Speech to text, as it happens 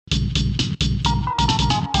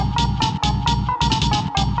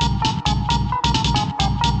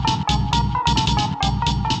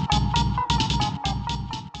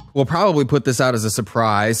We'll probably put this out as a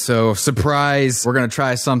surprise. So surprise, we're going to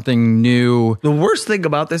try something new. The worst thing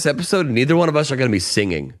about this episode, neither one of us are going to be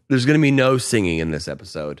singing. There's going to be no singing in this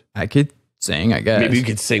episode. I could sing, I guess. Maybe you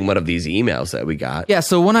could sing one of these emails that we got. Yeah,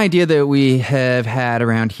 so one idea that we have had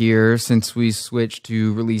around here since we switched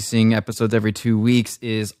to releasing episodes every 2 weeks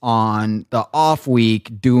is on the off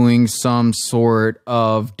week doing some sort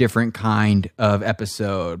of different kind of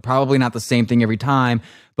episode. Probably not the same thing every time,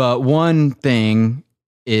 but one thing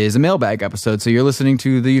is a mailbag episode. So you're listening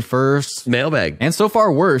to the first mailbag. And so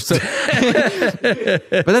far worst. So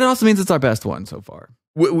but that also means it's our best one so far.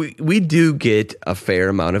 We do get a fair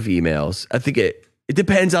amount of emails. I think it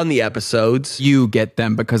depends on the episodes. You get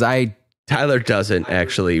them because Tyler doesn't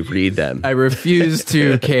actually read them. I refuse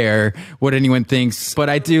to care what anyone thinks, but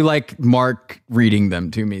I do like Mark reading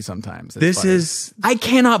them to me sometimes. I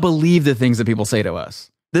cannot believe the things that people say to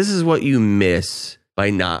us. This is what you miss by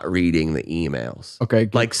not reading the emails. Okay.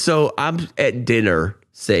 Like, so I'm at dinner,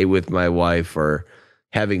 say with my wife or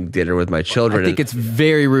having dinner with my children. I think it's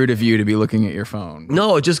very rude of you to be looking at your phone.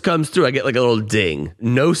 No, it just comes through. I get like a little ding.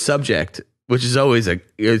 No subject, which is always a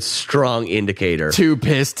strong indicator. Too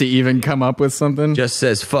pissed to even come up with something. Just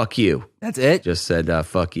says, fuck you. That's it? Just said,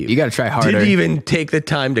 fuck you. You got to try harder. Didn't even take the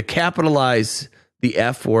time to capitalize the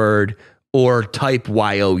F word or type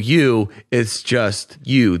Y-O-U. It's just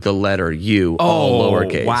you, the letter U, all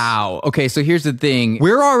lowercase. Wow. Okay, so here's the thing.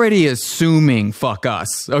 We're already assuming fuck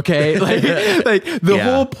us, okay? Like the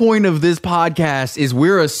whole point of this podcast is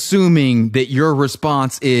we're assuming that your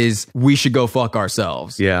response is we should go fuck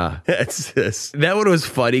ourselves. Yeah. That one was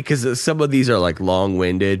funny because some of these are like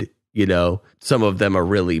long-winded, you know? Some of them are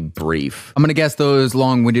really brief. I'm going to guess those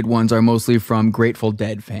long-winded ones are mostly from Grateful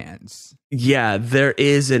Dead fans. Yeah, there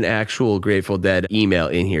is an actual Grateful Dead email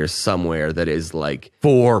in here somewhere that is like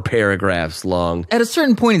 4 paragraphs long. At a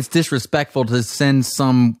certain point, it's disrespectful to send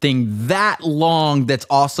something that long that's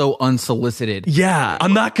also unsolicited. Yeah,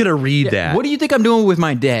 I'm not going to read that. What do you think I'm doing with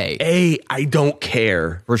my day? A, I don't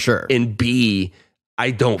care. For sure. And B,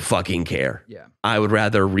 I don't fucking care. Yeah. I would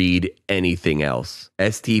rather read anything else.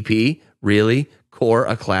 STP, really? Core,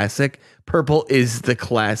 a classic? Purple is the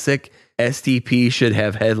classic. STP should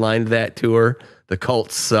have headlined that tour. The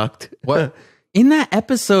Cult sucked. What? In that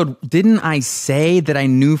episode, didn't I say that I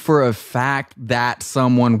knew for a fact that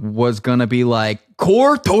someone was going to be like,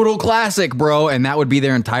 Core, total classic, bro, and that would be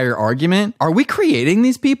their entire argument? Are we creating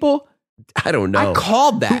these people? I don't know. I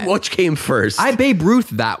called that. Which came first? I Babe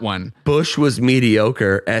Ruth that one. Bush was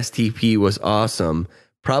mediocre. STP was awesome.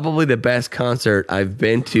 Probably the best concert I've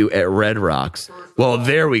been to at Red Rocks. Well,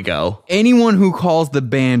 there we go. Anyone who calls the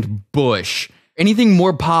band Bush anything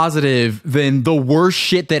more positive than the worst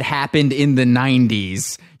shit that happened in the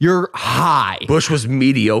 90s, you're high. Bush was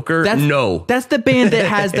mediocre? No. That's the band that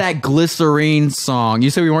has that Glycerine song. You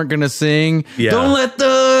said we weren't going to sing? Yeah. Don't let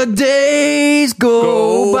the days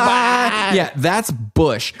go by. Yeah, that's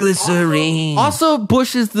Bush. Glycerine. Also,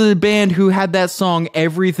 Bush is the band who had that song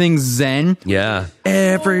Everything's Zen. Yeah.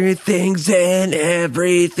 Everything's Zen,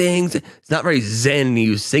 everything's... It's not very zen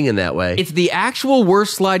you singing that way. It's the actual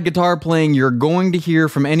worst slide guitar playing you're going to hear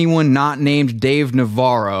from anyone not named Dave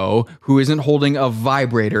Navarro, who isn't holding a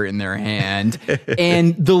vibrator in their hand.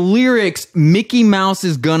 And the lyrics, Mickey Mouse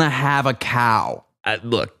is gonna have a cow.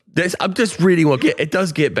 Look, I'm just reading what it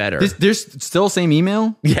does get better. There's still same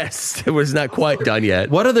email? Yes, it was not quite done yet.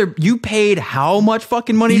 What other, you paid how much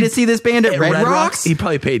fucking money to see this band at Red Rocks? He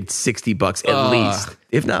probably paid $60 at least,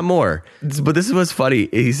 if not more. But this was funny.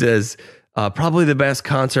 He says, probably the best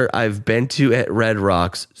concert I've been to at Red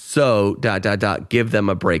Rocks. So ... give them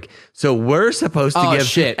a break. So we're supposed to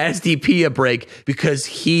give SDP a break because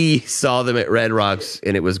he saw them at Red Rocks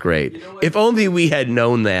and it was great. If only we had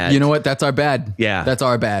known that. You know what? That's our bad. Yeah. That's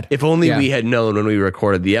our bad. If only we had known when we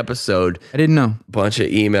recorded the episode. I didn't know. Bunch of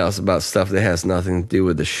emails about stuff that has nothing to do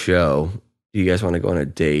with the show. Do you guys want to go on a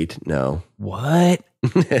date? No. What?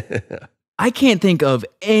 I can't think of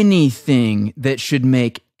anything that should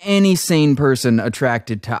make any sane person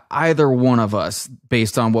attracted to either one of us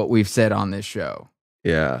based on what we've said on this show.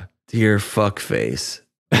 Yeah. Dear fuckface.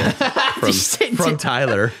 From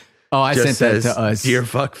Tyler. Oh, I sent that to us. Dear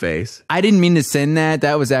fuckface. I didn't mean to send that.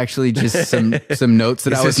 That was actually just some notes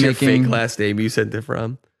that I was making. Your fake last name you sent it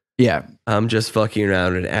from? Yeah. I'm just fucking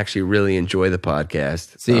around and actually really enjoy the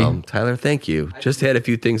podcast. See? Tyler, thank you. Just had a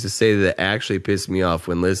few things to say that actually pissed me off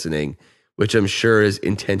when listening, which I'm sure is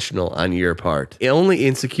intentional on your part. Only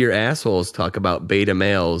insecure assholes talk about beta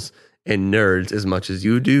males and nerds as much as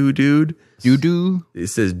you do, dude. You do? It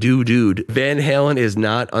says, dude. Van Halen is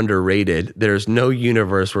not underrated. There's no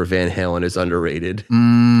universe where Van Halen is underrated.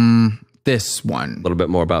 This one. A little bit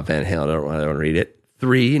more about Van Halen. I don't read it.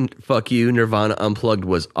 3, fuck you, Nirvana Unplugged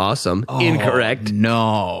was awesome. Incorrect.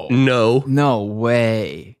 No. No. No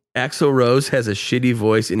way. Axl Rose has a shitty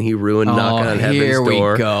voice and he ruined Knock on Heaven's here we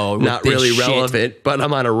Door. go with Not this really shit. relevant, but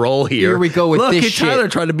I'm on a roll here. Here we go with Look, this it's Tyler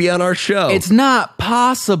shit. trying to be on our show. It's not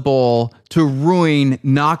possible to ruin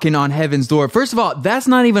Knocking on Heaven's Door. First of all, that's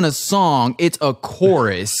not even a song. It's a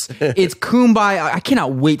chorus. It's Kumbaya. I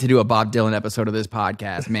cannot wait to do a Bob Dylan episode of this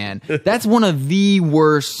podcast, man. That's one of the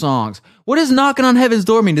worst songs. What does Knocking on Heaven's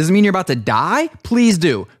Door mean? Does it mean you're about to die? Please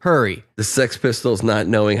do. Hurry. The Sex Pistols not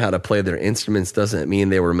knowing how to play their instruments doesn't mean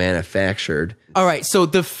they were manufactured. All right, so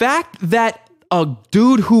the fact that a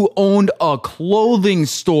dude who owned a clothing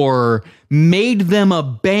store made them a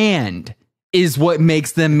band is what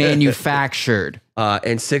makes them manufactured.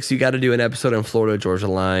 And 6, you got to do an episode on Florida Georgia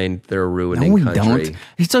Line. They're ruining No, we country.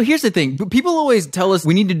 don't. So here's the thing. People always tell us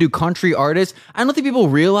we need to do country artists. I don't think people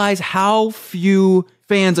realize how few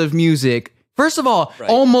fans of music. First of all,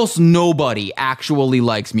 almost nobody actually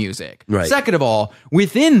likes music. Right. Second of all,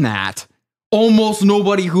 within that, almost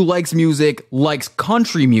nobody who likes music likes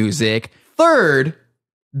country music. Third,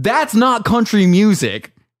 that's not country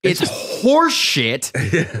music. It's horse shit.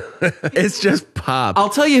 It's just pop. I'll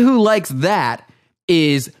tell you who likes that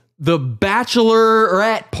is the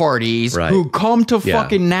bachelorette parties who come to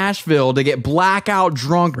fucking Nashville to get blackout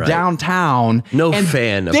drunk downtown. No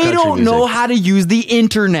fan of they country don't know music. how to use the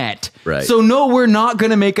internet. Right. So no, we're not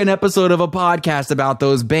going to make an episode of a podcast about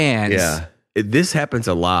those bands. Yeah. This happens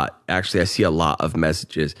a lot. Actually, I see a lot of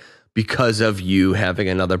messages because of you having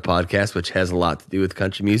another podcast, which has a lot to do with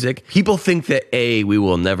country music. People think that, we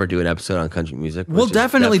will never do an episode on country music. We'll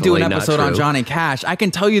definitely do an not episode on true. Johnny Cash. I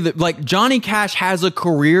can tell you that, like, Johnny Cash has a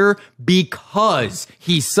career because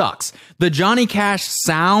he sucks. The Johnny Cash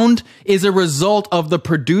sound is a result of the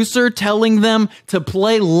producer telling them to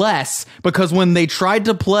play less because when they tried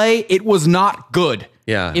to play, it was not good.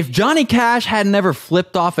 Yeah. If Johnny Cash had never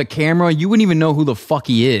flipped off a camera, you wouldn't even know who the fuck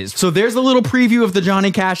he is. So there's a little preview of the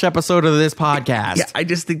Johnny Cash episode of this podcast. Yeah, I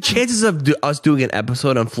just think chances of us doing an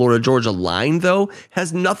episode on Florida Georgia Line, though,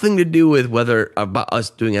 has nothing to do with whether about us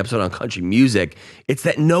doing an episode on country music. It's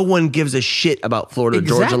that no one gives a shit about Florida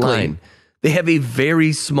Georgia Line. They have a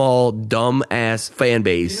very small, dumb-ass fan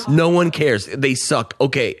base. No one cares. They suck.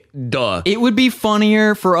 Okay, duh. It would be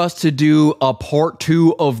funnier for us to do a part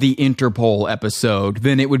 2 of the Interpol episode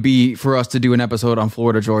than it would be for us to do an episode on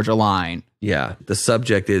Florida Georgia Line. Yeah, the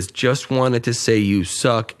subject is just wanted to say you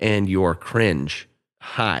suck and you're cringe.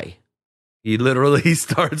 Hi. He literally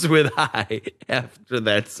starts with hi after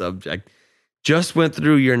that subject. Just went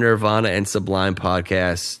through your Nirvana and Sublime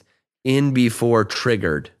podcast in before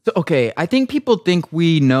Triggered. So, okay, I think people think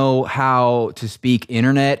we know how to speak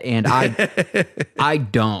internet, and I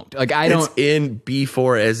don't. Like, I don't. It's in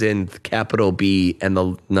B4 as in capital B and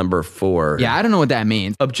the number 4. Yeah, I don't know what that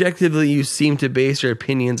means. Objectively, you seem to base your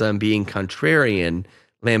opinions on being contrarian,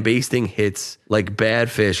 lambasting hits like Bad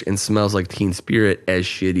Fish and Smells Like Teen Spirit as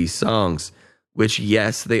shitty songs. Which,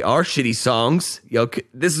 yes, they are shitty songs.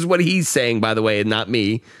 This is what he's saying, by the way, and not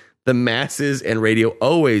me. The masses and radio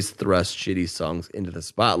always thrust shitty songs into the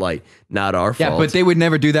spotlight. Not our fault. Yeah, but they would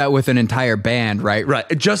never do that with an entire band, right? Right,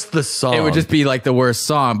 just the song. It would just be like the worst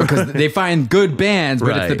song because they find good bands,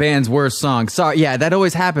 but it's the band's worst song. Sorry, yeah, that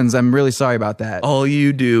always happens. I'm really sorry about that. All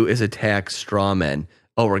you do is attack straw men.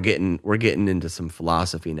 Oh, we're getting into some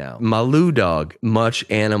philosophy now. Malou Dog, much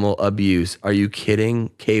animal abuse. Are you kidding?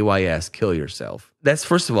 KYS, kill yourself. That's,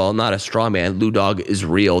 first of all, not a straw man. Lou Dog is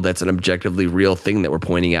real. That's an objectively real thing that we're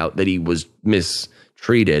pointing out, that he was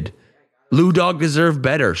mistreated. Lou Dog deserved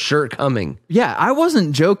better. Shirt coming. Yeah, I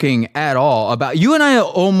wasn't joking at all about you and I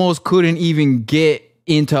almost couldn't even get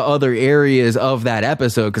into other areas of that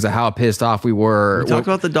episode because of how pissed off we were. We talked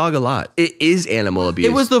about the dog a lot. It is animal abuse.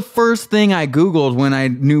 It was the first thing I Googled when I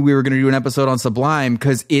knew we were going to do an episode on Sublime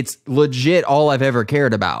because it's legit all I've ever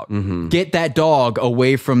cared about. Mm-hmm. Get that dog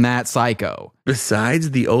away from that psycho.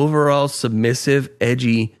 Besides the overall submissive,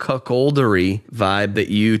 edgy cuckoldery vibe that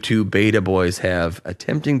you two beta boys have,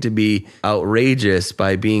 attempting to be outrageous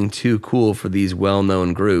by being too cool for these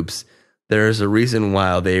well-known groups, there's a reason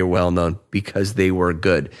why they are well-known, because they were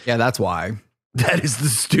good. Yeah, that's why. That is the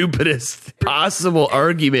stupidest possible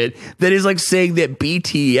argument. That is like saying that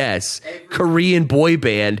BTS, Korean boy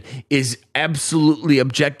band, is absolutely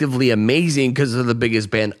objectively amazing because they're the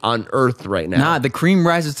biggest band on earth right now. Nah, the cream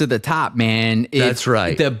rises to the top, man. That's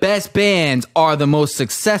right. The best bands are the most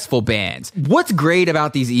successful bands. What's great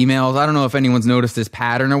about these emails, I don't know if anyone's noticed this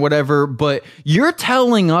pattern or whatever, but you're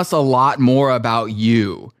telling us a lot more about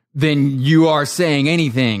you than you are saying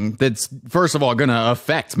anything that's, first of all, going to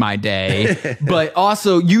affect my day. But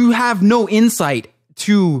also, you have no insight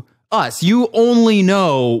to us. You only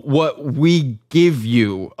know what we give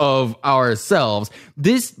you of ourselves.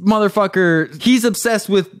 This motherfucker, he's obsessed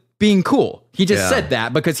with being cool. He just said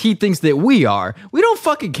that because he thinks that we are. We don't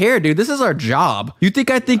fucking care, dude. This is our job. You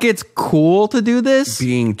think I think it's cool to do this?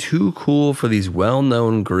 Being too cool for these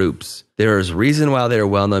well-known groups. There is reason why they're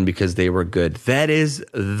well-known, because they were good. That is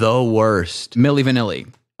the worst. Milli Vanilli.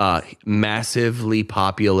 Massively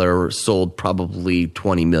popular, sold probably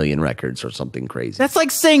 20 million records or something crazy. That's like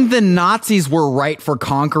saying the Nazis were right for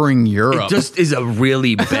conquering Europe. It just is a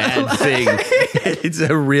really bad thing. It's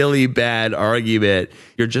a really bad argument.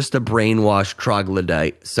 You're just a brainwashed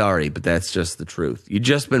troglodyte. Sorry, but that's just the truth. You've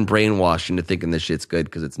just been brainwashed into thinking this shit's good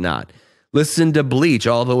because it's not. Listen to Bleach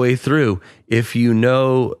all the way through. If you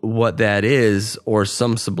know what that is, or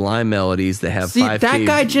some Sublime Melodies that have 5K. That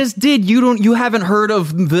guy just did. You haven't heard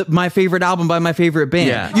of my favorite album by my favorite band.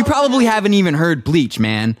 Yeah. You probably haven't even heard Bleach,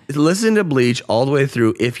 man. Listen to Bleach all the way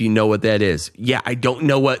through if you know what that is. Yeah, I don't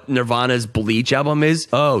know what Nirvana's Bleach album is.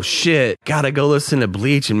 Oh, shit. Gotta go listen to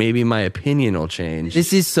Bleach and maybe my opinion will change.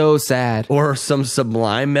 This is so sad. Or some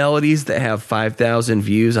Sublime Melodies that have 5,000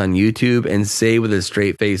 views on YouTube and say with a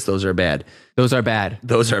straight face, those are bad. Those are bad.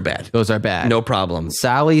 Those are bad. Those are bad. No problem.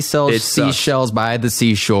 Sally sells It sucks. seashells by the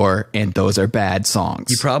seashore, and those are bad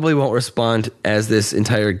songs. You probably won't respond, as this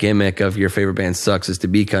entire gimmick of your favorite band sucks is to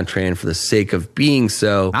be contrarian for the sake of being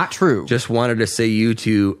so. Not true. Just wanted to say you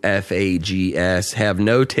two FAGS have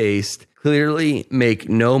no taste, clearly make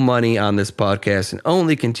no money on this podcast, and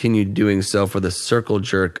only continue doing so for the circle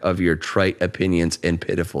jerk of your trite opinions and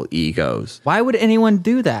pitiful egos. Why would anyone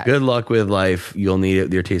do that? Good luck with life. You'll need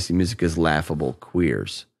it. Your taste in music is laughable.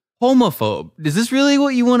 Queers. Homophobe. Is this really what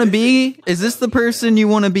you want to be? Is this the person you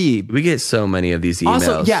want to be? We get so many of these emails.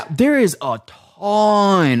 Also, yeah, there is a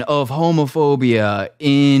ton of homophobia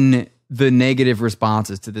in the negative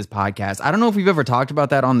responses to this podcast. I don't know if we've ever talked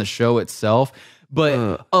about that on the show itself,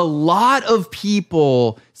 but a lot of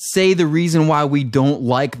people say the reason why we don't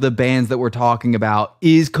like the bands that we're talking about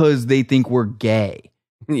is because they think we're gay.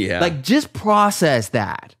 Yeah. Like, just process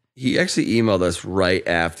that. He actually emailed us right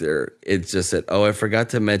after. It just said, oh, I forgot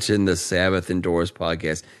to mention the Sabbath and Doors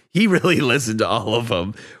podcast. He really listened to all of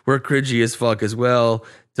them. We're cringy as fuck as well.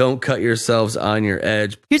 Don't cut yourselves on your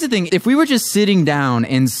edge. Here's the thing. If we were just sitting down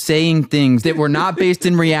and saying things that were not based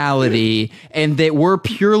in reality and that were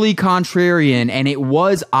purely contrarian and it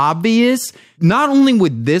was obvious, not only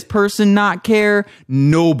would this person not care,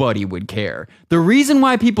 nobody would care. The reason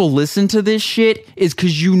why people listen to this shit is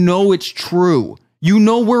because you know it's true. You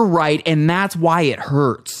know we're right, and that's why it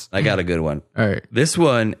hurts. I got a good one. All right. This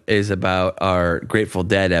one is about our Grateful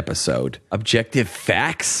Dead episode. Objective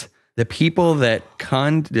facts. The people that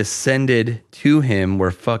condescended to him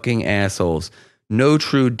were fucking assholes. No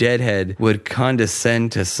true Deadhead would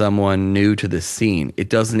condescend to someone new to the scene. It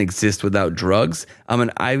doesn't exist without drugs. I'm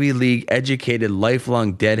an Ivy League educated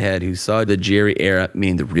lifelong Deadhead who saw the Jerry era,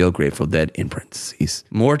 meaning the real Grateful Dead in parentheses,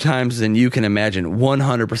 more times than you can imagine.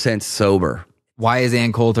 100% sober. Why is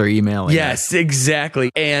Ann Coulter emailing? Yes, exactly.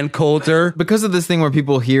 Ann Coulter. Because of this thing where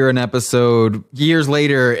people hear an episode years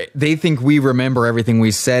later, they think we remember everything we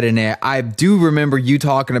said in it. I do remember you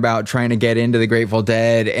talking about trying to get into the Grateful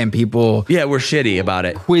Dead and people... Yeah, we're shitty about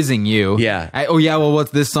it. Quizzing you. Yeah. Oh, yeah, well, what's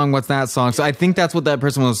this song? What's that song? So I think that's what that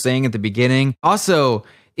person was saying at the beginning. Also...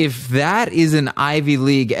 if that is an Ivy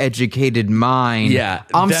League educated mind, yeah,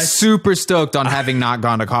 I'm super stoked on having not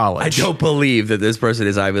gone to college. I don't believe that this person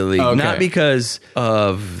is Ivy League. Okay. Not because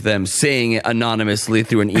of them saying it anonymously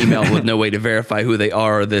through an email with no way to verify who they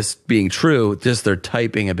are or this being true. Just their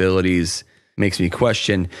typing abilities makes me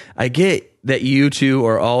question. I get that you two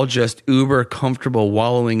are all just uber comfortable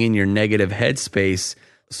wallowing in your negative headspace.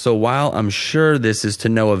 So while I'm sure this is to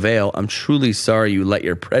no avail, I'm truly sorry you let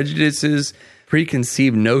your prejudices,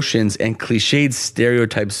 preconceived notions, and cliched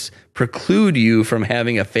stereotypes preclude you from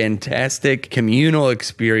having a fantastic communal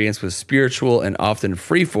experience with spiritual and often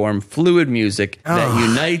freeform fluid music that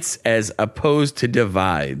unites as opposed to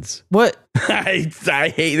divides. What?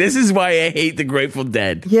 I hate, this is why I hate the Grateful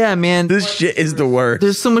Dead. Yeah, man. This shit is the worst.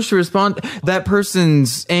 There's so much to respond. That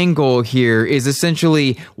person's angle here is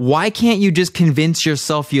essentially, why can't you just convince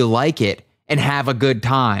yourself you like it and have a good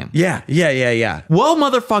time? Yeah. Well,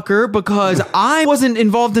 motherfucker, because I wasn't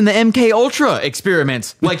involved in the MK Ultra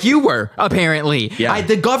experiments like you were, apparently. Yeah.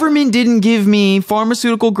 The government didn't give me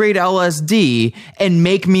pharmaceutical grade LSD and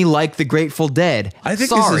make me like the Grateful Dead. I think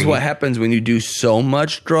this is what happens when you do so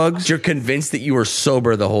much drugs. You're convinced that you were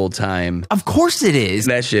sober the whole time. Of course it is.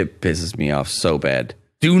 That shit pisses me off so bad.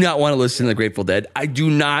 do not want to listen to the Grateful Dead. I do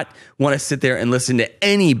not want to sit there and listen to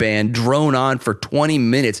any band drone on for 20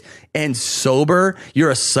 minutes and sober.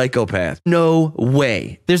 You're a psychopath. No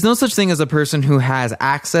way. There's no such thing as a person who has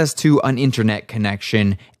access to an internet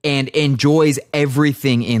connection and enjoys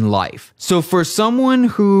everything in life. So for someone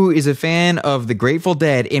who is a fan of the Grateful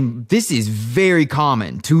Dead, and this is very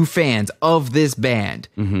common to fans of this band,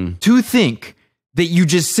 to think that you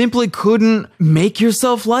just simply couldn't make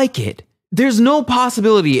yourself like it. There's no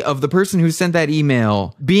possibility of the person who sent that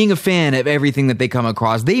email being a fan of everything that they come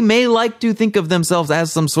across. They may like to think of themselves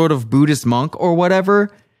as some sort of Buddhist monk or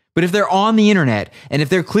whatever, but if they're on the internet and if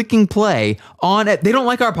they're clicking play on it, they don't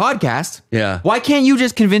like our podcast. Yeah. Why can't you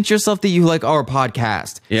just convince yourself that you like our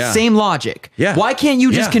podcast? Yeah. Same logic. Yeah. Why can't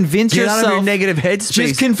you just convince Get yourself? out of your negative headspace.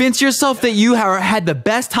 Just convince yourself that you had the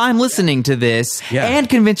best time listening to this, and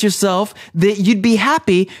convince yourself that you'd be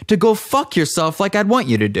happy to go fuck yourself like I'd want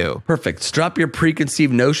you to do. Perfect. Drop your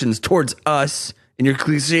preconceived notions towards us and your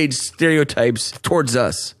cliched stereotypes towards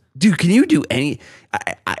us. Dude, can you do any...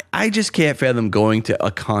 I just can't fathom going to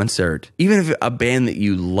a concert, even if a band that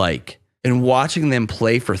you like, and watching them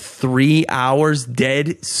play for 3 hours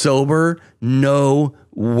dead sober. No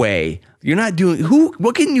way. You're not doing...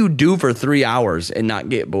 What can you do for 3 hours and not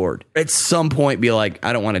get bored? At some point, be like,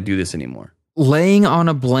 I don't want to do this anymore. Laying on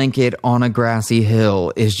a blanket on a grassy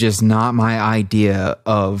hill is just not my idea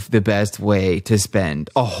of the best way to spend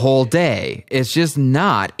a whole day. It's just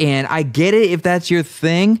not. And I get it if that's your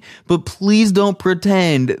thing, but please don't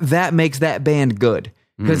pretend that makes that band good,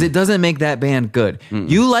 because it doesn't make that band good.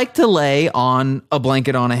 You like to lay on a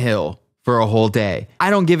blanket on a hill for a whole day. I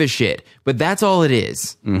don't give a shit, but that's all it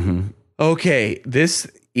is. Okay,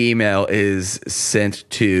 this email is sent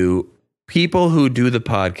to people who do the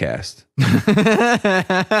podcast.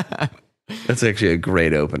 That's actually a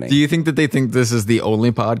great opening. Do you think that they think this is the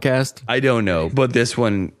only podcast? I don't know, but this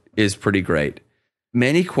one is pretty great.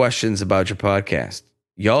 Many questions about your podcast.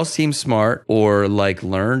 Y'all seem smart or like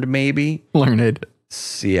learned maybe. Learned.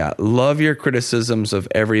 So yeah, love your criticisms of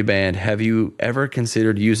every band. Have you ever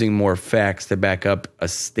considered using more facts to back up a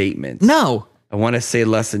statement? No. I want to say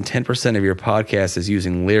less than 10% of your podcast is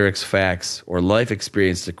using lyrics, facts, or life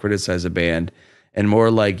experience to criticize a band, and more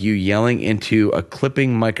like you yelling into a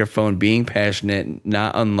clipping microphone, being passionate,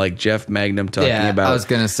 not unlike Jeff Magnum talking about... I was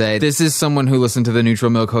going to say, this is someone who listened to the Neutral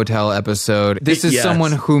Milk Hotel episode. This is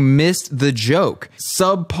someone who missed the joke.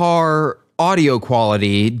 Subpar audio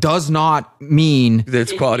quality does not mean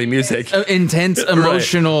it's quality music. Intense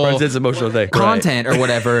emotional, right. Intense emotional thing. Content or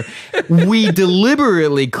whatever. We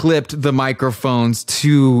deliberately clipped the microphones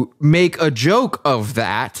to make a joke of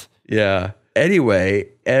that. Yeah. Anyway,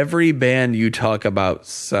 every band you talk about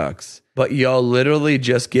sucks, but y'all literally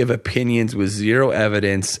just give opinions with zero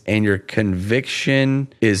evidence, and your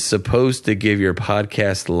conviction is supposed to give your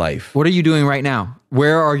podcast life. What are you doing right now?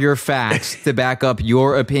 Where are your facts to back up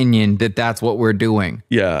your opinion that that's what we're doing?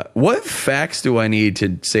 Yeah. What facts do I need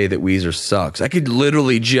to say that Weezer sucks? I could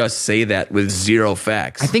literally just say that with zero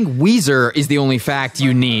facts. I think Weezer is the only fact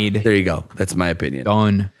you need. There you go. That's my opinion.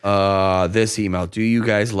 Done. This email. Do you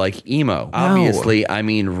guys like emo? No. Obviously, I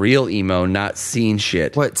mean real emo, not scene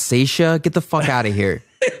shit. What, Seisha? Get the fuck out of here.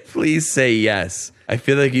 Please say yes. I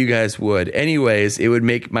feel like you guys would. Anyways, it would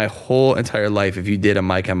make my whole entire life if you did a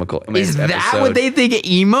My Chemical Romance Is that episode. what they think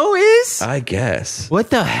emo is? I guess. What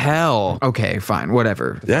the hell? Okay, fine,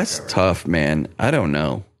 whatever. That's tough, man. I don't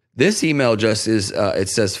know. This email just is, it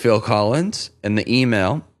says Phil Collins, and the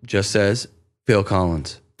email just says Phil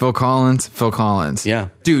Collins. Phil Collins, Phil Collins. Yeah.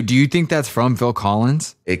 Dude, do you think that's from Phil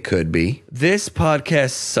Collins? It could be. This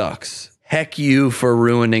podcast sucks. Heck you for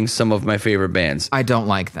ruining some of my favorite bands. I don't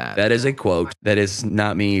like that. That is a quote. That is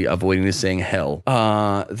not me avoiding the saying hell.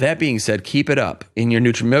 That being said, keep it up. In your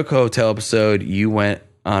Neutral Milk Hotel episode, you went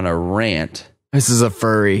on a rant. This is a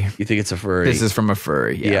furry. You think it's a furry? This is from a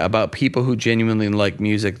furry. Yeah, about people who genuinely like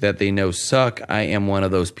music that they know suck. I am one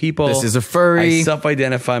of those people. This is a furry. I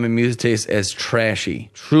self-identify my music taste as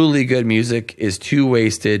trashy. Truly good music is too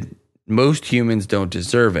wasted. Most humans don't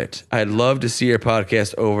deserve it. I'd love to see your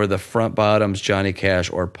podcast over the Front Bottoms, Johnny Cash,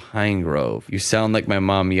 or Pine Grove. You sound like my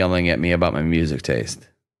mom yelling at me about my music taste.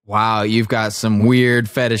 Wow, you've got some weird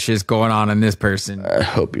fetishes going on in this person. I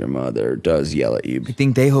hope your mother does yell at you. I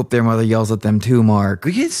think they hope their mother yells at them too, Mark.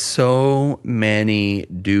 We get so many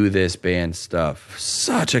do this band stuff.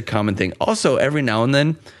 Such a common thing. Also, every now and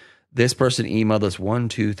then, this person emailed us 1,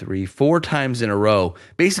 2, 3, 4 times in a row.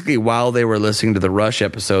 Basically, while they were listening to the Rush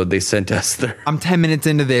episode, they sent us their... I'm 10 minutes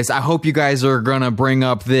into this. I hope you guys are going to bring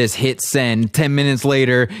up this. Hit send. 10 minutes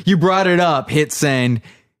later, you brought it up. Hit send.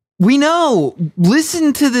 We know.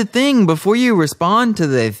 Listen to the thing before you respond to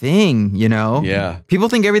the thing, you know? Yeah. People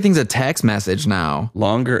think everything's a text message now.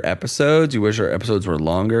 Longer episodes. You wish our episodes were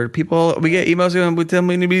longer. People, we get emails going, we tell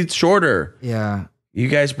them to be shorter. Yeah. You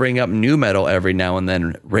guys bring up new metal every now and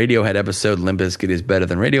then. Radiohead episode, Limp Bizkit is better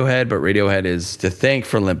than Radiohead, but Radiohead is to thank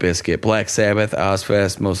for Limp Bizkit. Black Sabbath,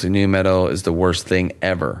 Ozfest, mostly new metal is the worst thing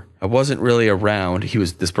ever. I wasn't really around.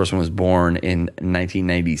 This person was born in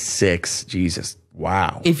 1996. Jesus.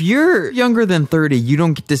 Wow. If you're younger than 30, you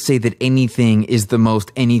don't get to say that anything is the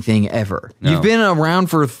most anything ever. No. You've been around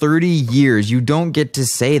for 30 years. You don't get to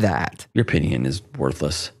say that. Your opinion is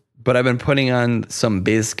worthless. But I've been putting on some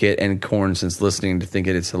Bizkit and Korn since listening to think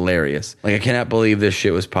it's hilarious. Like, I cannot believe this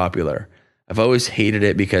shit was popular. I've always hated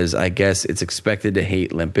it because I guess it's expected to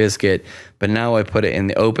hate Limp Bizkit, but now I put it in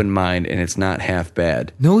the open mind and it's not half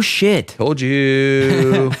bad. No shit. Told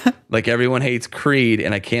you. Like, everyone hates Creed,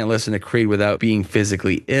 and I can't listen to Creed without being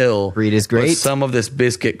physically ill. Creed is great. But some of this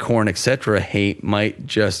Bizkit, Korn, etc. hate might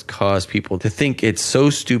just cause people to think it's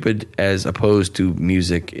so stupid as opposed to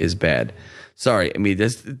music is bad. Sorry, I mean,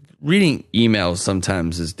 reading emails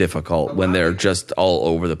sometimes is difficult when they're just all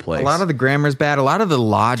over the place. A lot of the grammar's bad. A lot of the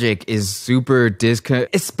logic is super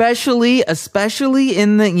especially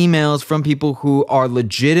in the emails from people who are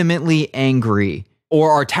legitimately angry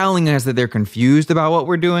or are telling us that they're confused about what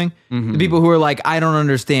we're doing. The people who are like, I don't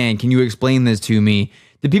understand. Can you explain this to me?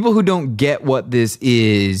 The people who don't get what this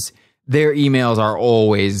is, their emails are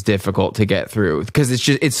always difficult to get through because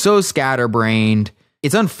it's so scatterbrained.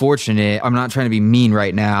 It's unfortunate. I'm not trying to be mean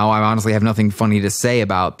right now. I honestly have nothing funny to say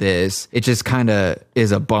about this. It just kind of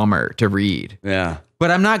is a bummer to read. Yeah. But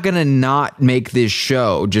I'm not going to not make this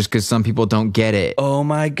show just because some people don't get it. Oh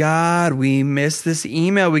my God, we missed this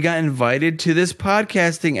email. We got invited to this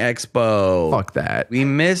podcasting expo. Fuck that. We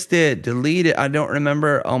missed it. Delete it. I don't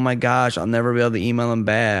remember. Oh my gosh, I'll never be able to email them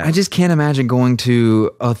back. I just can't imagine going to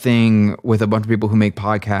a thing with a bunch of people who make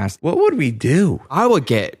podcasts. What would we do? I would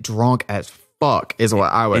get drunk as fuck is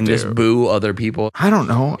what I would and do. Just boo other people? I don't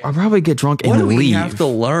know. I'll probably get drunk and leave. What do leave. we have to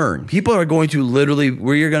learn? People are going to literally,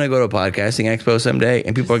 we're going to go to a podcasting expo someday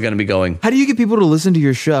and people are going to be going, how do you get people to listen to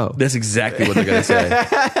your show? That's exactly what they're going to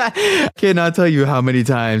say. Cannot tell you how many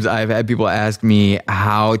times I've had people ask me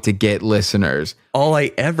how to get listeners. All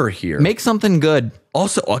I ever hear. Make something good.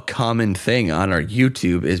 Also, a common thing on our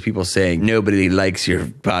YouTube is people saying nobody likes your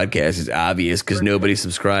podcast. It's obvious because nobody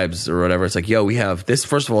subscribes or whatever. It's like, yo, we have this,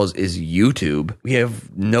 first of all, is YouTube. We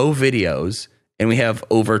have no videos. And we have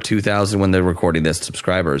over 2,000 when they're recording this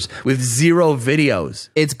subscribers with 0 videos.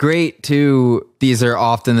 It's great too. These are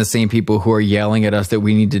often the same people who are yelling at us that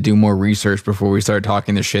we need to do more research before we start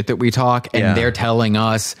talking the shit that we talk. And they're telling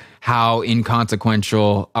us how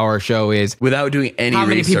inconsequential our show is without doing any how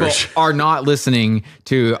many research. People are not listening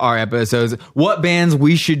to our episodes, what bands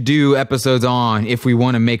we should do episodes on if we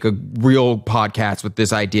want to make a real podcast with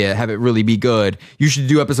this idea, have it really be good. You should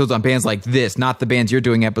do episodes on bands like this, not the bands you're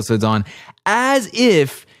doing episodes on, as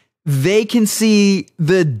if they can see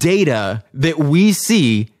the data that we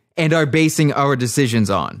see and are basing our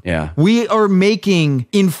decisions on. Yeah. We are making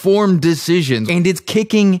informed decisions and it's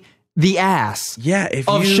kicking the ass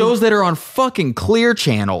of shows that are on fucking Clear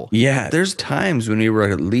Channel. Yeah, there's times when we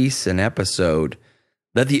release an episode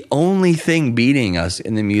that the only thing beating us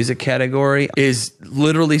in the music category is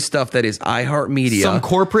literally stuff that is iHeartMedia. Some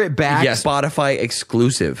corporate backed. Yeah, Spotify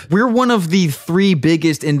exclusive. We're one of the 3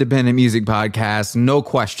 biggest independent music podcasts, no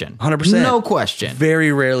question. 100%. No question.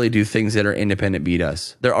 Very rarely do things that are independent beat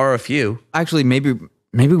us. There are a few. Actually, maybe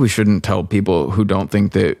we shouldn't tell people who don't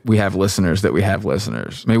think that we have listeners that we have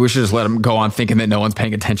listeners. Maybe we should just let them go on thinking that no one's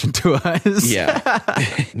paying attention to us. Yeah.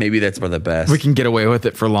 Maybe that's for the best. We can get away with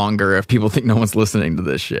it for longer if people think no one's listening to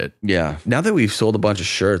this shit. Yeah. Now that we've sold a bunch of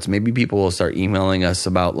shirts, maybe people will start emailing us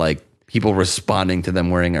about like people responding to them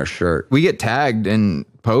wearing our shirt. We get tagged in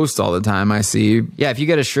posts all the time. I see. Yeah, if you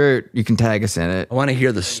get a shirt, you can tag us in it. I want to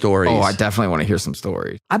hear the stories. Oh, I definitely want to hear some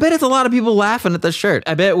stories. I bet it's a lot of people laughing at the shirt.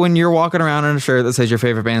 I bet when you're walking around in a shirt that says your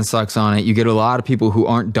favorite band sucks on it, you get a lot of people who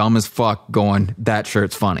aren't dumb as fuck going, that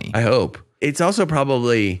shirt's funny. I hope. It's also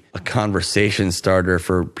probably a conversation starter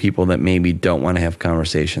for people that maybe don't want to have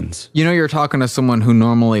conversations. You know, you're talking to someone who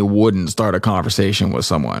normally wouldn't start a conversation with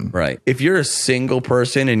someone. Right. If you're a single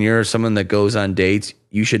person and you're someone that goes on dates,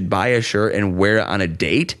 you should buy a shirt and wear it on a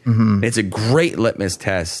date. Mm-hmm. It's a great litmus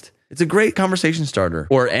test It's a great conversation starter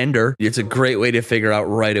or ender. It's a great way to figure out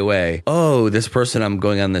right away. Oh, this person I'm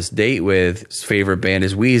going on this date with, his favorite band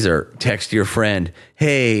is Weezer. Text your friend.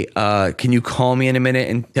 Hey, can you call me in a minute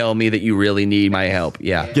and tell me that you really need my help?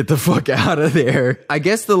 Yeah. Get the fuck out of there. I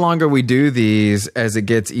guess the longer we do these, as it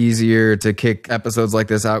gets easier to kick episodes like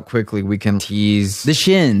this out quickly, we can tease the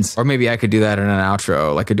shins. Or maybe I could do that in an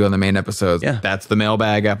outro like I do on the main episodes. Yeah. That's the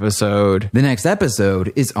mailbag episode. The next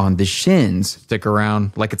episode is on the shins. Stick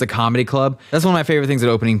around like it's a comedy club. That's one of my favorite things that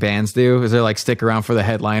opening bands do, is they're like, stick around for the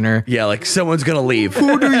headliner. Yeah, like someone's gonna leave.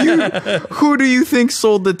 Who do you think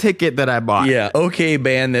sold the ticket that I bought? Yeah, okay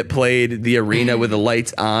band that played the arena with the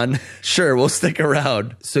lights on. Sure, we'll stick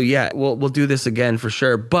around. So yeah, we'll do this again for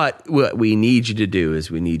sure. But what we need you to do is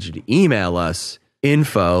we need you to email us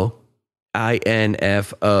info at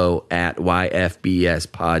yfbspod.com.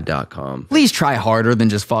 Please try harder than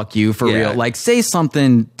just fuck you for real. Like, say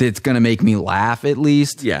something that's gonna make me laugh at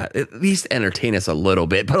least. Yeah, at least entertain us a little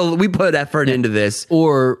bit. But we put effort into this.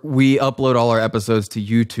 Or we upload all our episodes to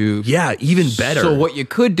YouTube. Yeah, even better. So what you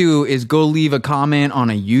could do is go leave a comment on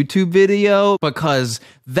a YouTube video, because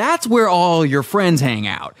that's where all your friends hang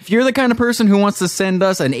out. If you're the kind of person who wants to send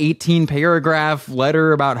us an 18-paragraph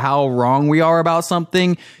letter about how wrong we are about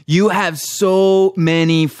something, you have so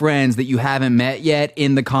many friends that you haven't met yet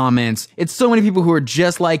in the comments. It's so many people who are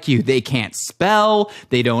just like you. They can't spell.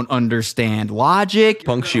 They don't understand logic.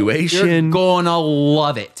 Punctuation. You're gonna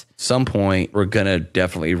love it. Some point, we're gonna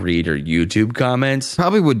definitely read your YouTube comments.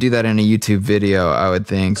 Probably would do that in a YouTube video, I would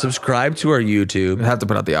think. Subscribe to our YouTube. We'd have to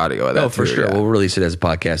put out the audio of that. Oh, for sure. Yeah. We'll release it as a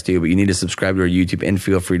podcast too, but you need to subscribe to our YouTube and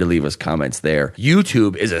feel free to leave us comments there.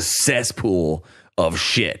 YouTube is a cesspool of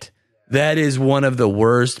shit. That is one of the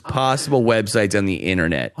worst possible websites on the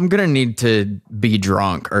internet. I'm gonna need to be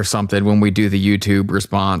drunk or something when we do the YouTube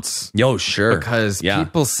response. Yo, sure. Because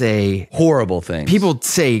people say horrible things. People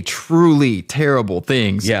say truly terrible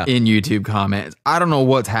things in YouTube comments. I don't know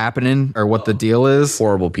what's happening or what the deal is.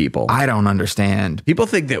 Horrible people. I don't understand. People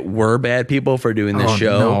think that we're bad people for doing this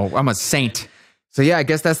show. No, I'm a saint. So yeah, I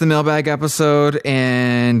guess that's the mailbag episode,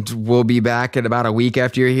 and we'll be back at about a week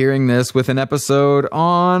after you're hearing this with an episode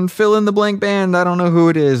on fill in the blank band. I don't know who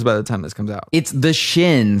it is by the time this comes out. It's the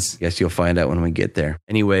Shins. Guess you'll find out when we get there.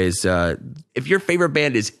 Anyways, if your favorite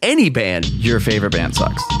band is any band, your favorite band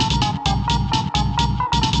sucks.